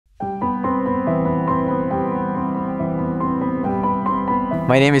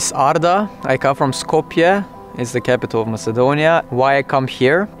My name is Arda. I come from Skopje. It's the capital of Macedonia. Why I come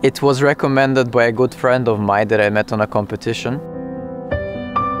here? It was recommended by a good friend of mine that I met on a competition.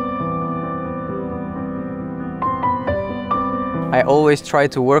 I always try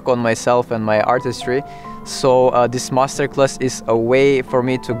to work on myself and my artistry, so this masterclass is a way for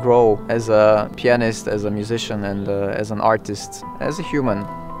me to grow as a pianist, as a musician, and as an artist, as a human.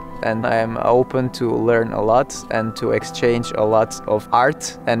 And I am open to learn a lot and to exchange a lot of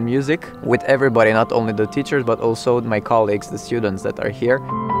art and music with everybody, not only the teachers, but also my colleagues, the students that are here.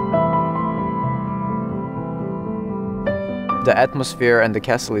 The atmosphere and the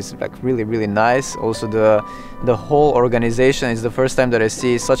castle is like really nice. Also the whole organization is the first time that I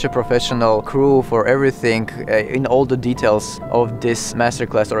see such a professional crew for everything in all the details of this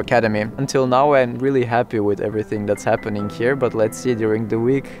masterclass or academy. Until now I'm really happy with everything that's happening here, but let's see during the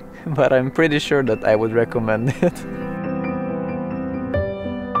week. But I'm pretty sure that I would recommend it.